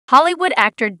Hollywood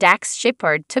actor Dax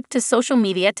Shepard took to social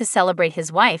media to celebrate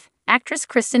his wife, actress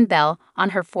Kristen on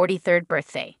her 43rd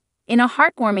birthday. In a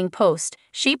heartwarming post,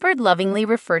 Shepard lovingly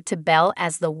referred to Belle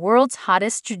as the world's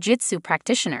hottest Jujitsu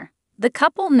practitioner. The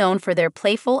couple, known for their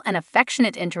playful and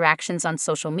affectionate interactions on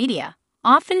social media,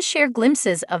 often share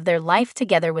glimpses of their life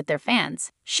together with their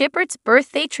fans. Shepard's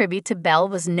birthday tribute to Belle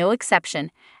was no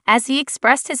exception, as he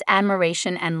expressed his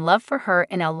admiration and love for her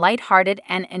in a light-hearted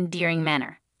and endearing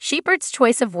manner. Shepard's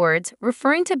choice of words,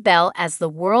 referring to Belle as the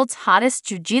world's hottest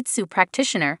Jujitsu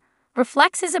practitioner,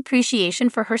 reflects his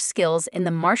appreciation for her skills in the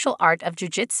martial art of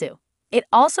Jujitsu. It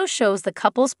also shows the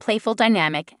couple's playful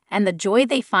dynamic and the joy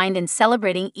they find in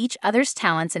celebrating each other's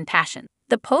talents and passions.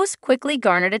 The post quickly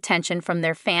garnered attention from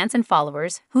their fans and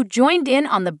followers, who joined in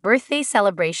on the birthday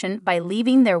celebration by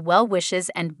leaving their well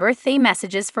wishes and birthday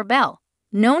messages for Belle.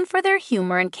 Known for their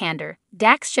humor and candor,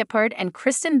 Dax Shepard and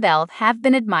Kristen have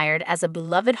been admired as a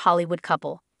beloved Hollywood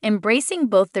couple, embracing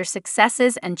both their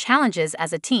successes and challenges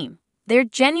as a team. Their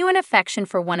genuine affection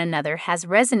for one another has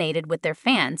resonated with their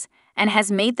fans and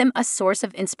has made them a source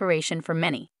of inspiration for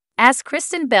many. As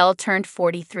Kristen turned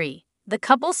 43, the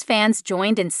couple's fans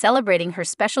joined in celebrating her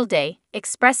special day,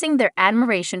 expressing their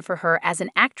admiration for her as an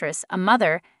actress, a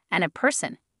mother, and a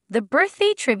person. The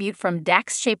birthday tribute from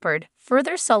Dax Shepard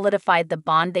further solidified the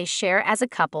bond they share as a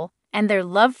couple, and their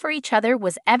love for each other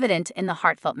was evident in the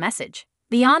heartfelt message.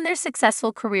 Beyond their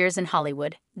successful careers in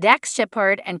Hollywood, Dax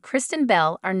Shepard and Kristen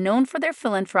are known for their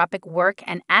philanthropic work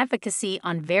and advocacy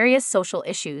on various social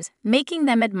issues, making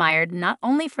them admired not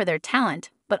only for their talent,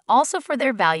 but also for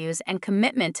their values and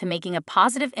commitment to making a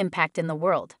positive impact in the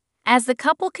world. As the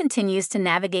couple continues to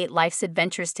navigate life's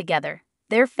adventures together,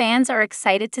 their fans are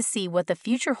excited to see what the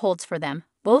future holds for them,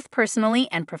 both personally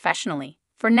and professionally.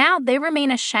 For now, they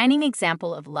remain a shining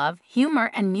example of love,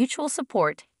 humor, and mutual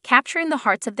support, capturing the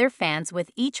hearts of their fans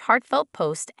with each heartfelt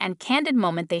post and candid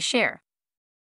moment they share.